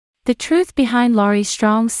The truth behind Larys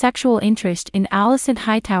Strong's sexual interest in Alicent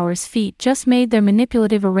Hightower's feet just made their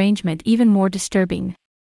manipulative arrangement even more disturbing.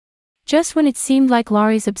 Just when it seemed like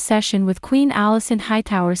Larys' obsession with Queen Alicent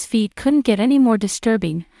Hightower's feet couldn't get any more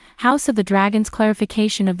disturbing, House of the Dragon's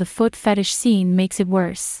clarification of the foot fetish scene makes it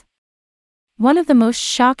worse. One of the most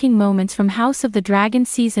shocking moments from House of the Dragon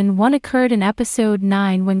Season 1 occurred in Episode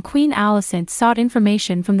 9 when Queen Alicent sought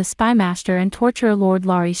information from the spymaster and torturer Lord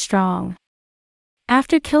Larys Strong.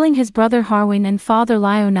 After killing his brother Harwin and father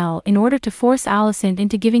Lionel in order to force Alicent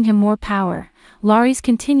into giving him more power, Larys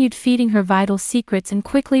continued feeding her vital secrets and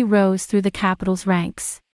quickly rose through the capital's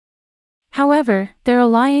ranks. However, their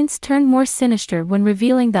alliance turned more sinister when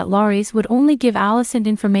revealing that Larys would only give Alicent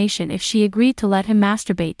information if she agreed to let him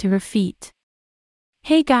masturbate to her feet.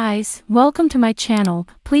 Hey guys, welcome to my channel.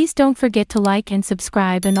 Please don't forget to like and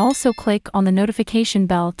subscribe and also click on the notification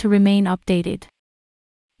bell to remain updated.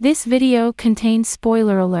 This video contains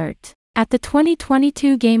spoiler alert. At the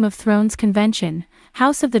 2022 Game of Thrones convention,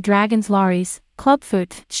 House of the Dragon's Larys,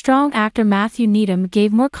 Clubfoot, Strong actor Matthew Needham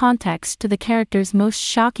gave more context to the character's most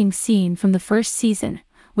shocking scene from the first season,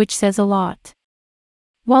 which says a lot.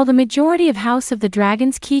 While the majority of House of the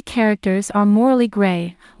Dragon's key characters are morally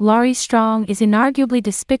gray, Larys Strong is inarguably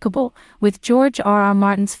despicable, with George R.R.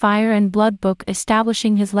 Martin's Fire and Blood book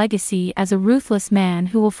establishing his legacy as a ruthless man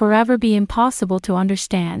who will forever be impossible to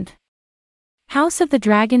understand. House of the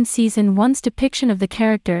Dragon Season 1's depiction of the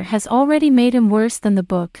character has already made him worse than the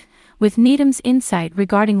book, with Needham's insight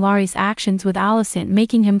regarding Larys' actions with Alicent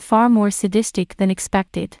making him far more sadistic than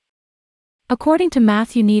expected. According to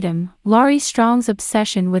Matthew Needham, Larys Strong's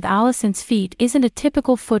obsession with Alicent's feet isn't a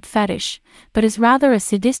typical foot fetish, but is rather a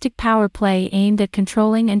sadistic power play aimed at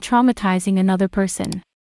controlling and traumatizing another person.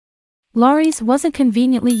 Larys wasn't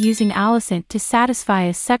conveniently using Alicent to satisfy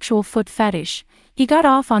a sexual foot fetish. He got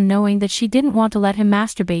off on knowing that she didn't want to let him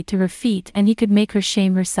masturbate to her feet and he could make her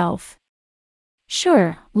shame herself.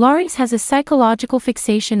 Sure, Larys has a psychological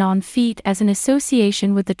fixation on feet as an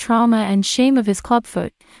association with the trauma and shame of his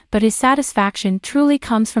clubfoot, but his satisfaction truly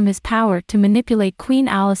comes from his power to manipulate Queen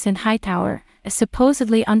Alicent Hightower, a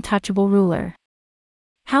supposedly untouchable ruler.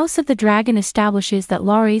 House of the Dragon establishes that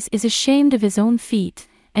Larys is ashamed of his own feet,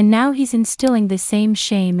 and now he's instilling the same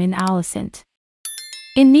shame in Alicent.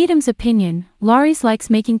 In Needham's opinion, Larys likes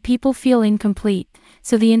making people feel incomplete,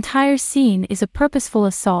 so the entire scene is a purposeful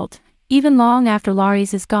assault. Even long after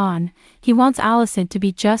Larys is gone, he wants Alicent to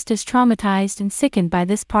be just as traumatized and sickened by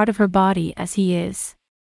this part of her body as he is.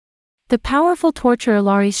 The powerful torturer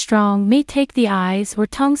Larys Strong may take the eyes or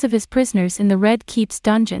tongues of his prisoners in the Red Keep's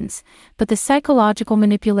dungeons, but the psychological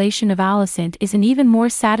manipulation of Alicent is an even more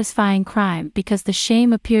satisfying crime because the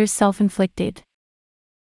shame appears self-inflicted.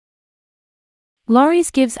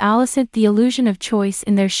 Larys gives Alicent the illusion of choice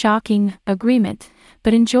in their shocking agreement,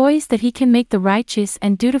 but enjoys that he can make the righteous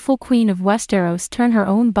and dutiful Queen of Westeros turn her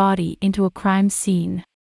own body into a crime scene.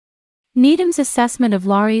 Needham's assessment of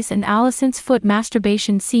Larys and Alicent's foot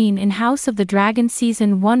masturbation scene in House of the Dragon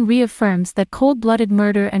Season 1 reaffirms that cold-blooded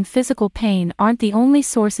murder and physical pain aren't the only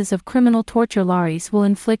sources of criminal torture Larys will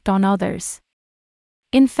inflict on others.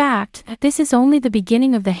 In fact, this is only the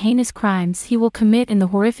beginning of the heinous crimes he will commit in the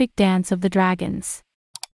horrific Dance of the Dragons.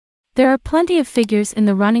 There are plenty of figures in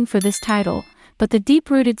the running for this title, but the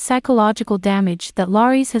deep-rooted psychological damage that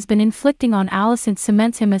Larys has been inflicting on Alicent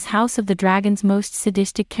cements him as House of the Dragon's most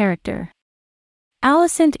sadistic character.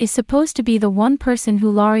 Alicent is supposed to be the one person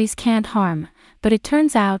who Larys can't harm, but it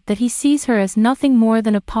turns out that he sees her as nothing more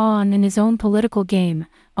than a pawn in his own political game,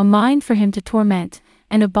 a mind for him to torment,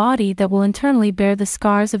 and a body that will internally bear the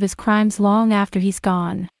scars of his crimes long after he's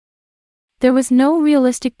gone. There was no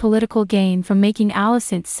realistic political gain from making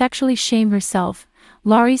Alicent sexually shame herself.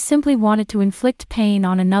 Larys simply wanted to inflict pain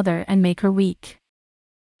on another and make her weak.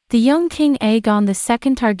 The young King Aegon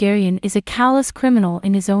II Targaryen is a callous criminal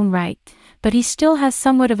in his own right, but he still has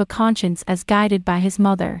somewhat of a conscience as guided by his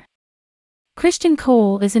mother. Criston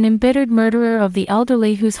Cole is an embittered murderer of the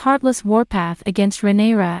elderly whose heartless warpath against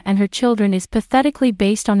Rhaenyra and her children is pathetically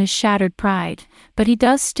based on his shattered pride, but he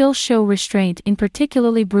does still show restraint in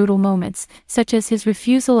particularly brutal moments, such as his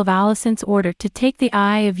refusal of Alicent's order to take the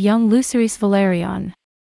eye of young Lucerys Velaryon.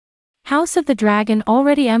 House of the Dragon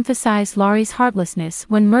already emphasized Larys' heartlessness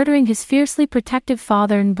when murdering his fiercely protective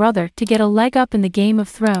father and brother to get a leg up in the Game of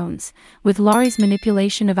Thrones, with Larys'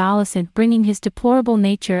 manipulation of Alicent bringing his deplorable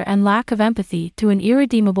nature and lack of empathy to an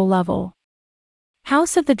irredeemable level.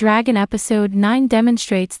 House of the Dragon Episode 9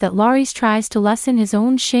 demonstrates that Larys tries to lessen his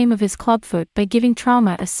own shame of his clubfoot by giving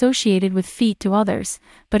trauma associated with feet to others,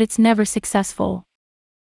 but it's never successful.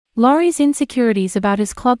 Larys' insecurities about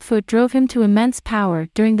his clubfoot drove him to immense power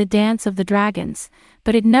during the Dance of the Dragons,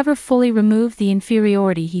 but it never fully removed the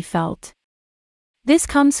inferiority he felt. This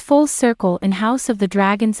comes full circle in House of the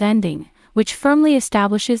Dragon's ending, which firmly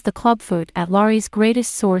establishes the clubfoot as Larys'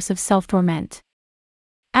 greatest source of self-torment.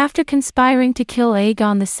 After conspiring to kill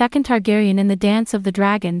Aegon II Targaryen in the Dance of the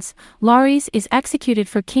Dragons, Larys is executed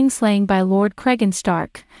for kingslaying by Lord Cregan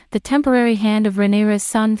Stark, the temporary hand of Rhaenyra's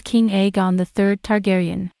son King Aegon III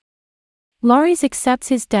Targaryen. Larys accepts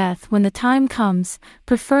his death when the time comes,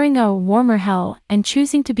 preferring a warmer hell and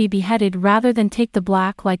choosing to be beheaded rather than take the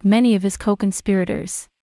black like many of his co-conspirators.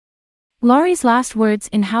 Larys' last words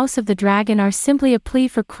in House of the Dragon are simply a plea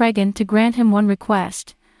for Cregan to grant him one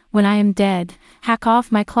request: "When I am dead, hack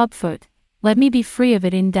off my clubfoot, let me be free of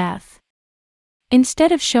it in death."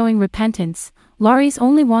 Instead of showing repentance, Larys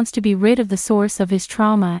only wants to be rid of the source of his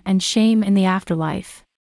trauma and shame in the afterlife.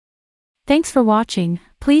 Thanks for watching.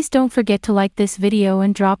 Please don't forget to like this video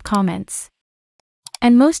and drop comments.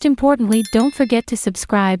 And most importantly, don't forget to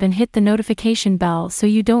subscribe and hit the notification bell so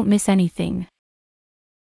you don't miss anything.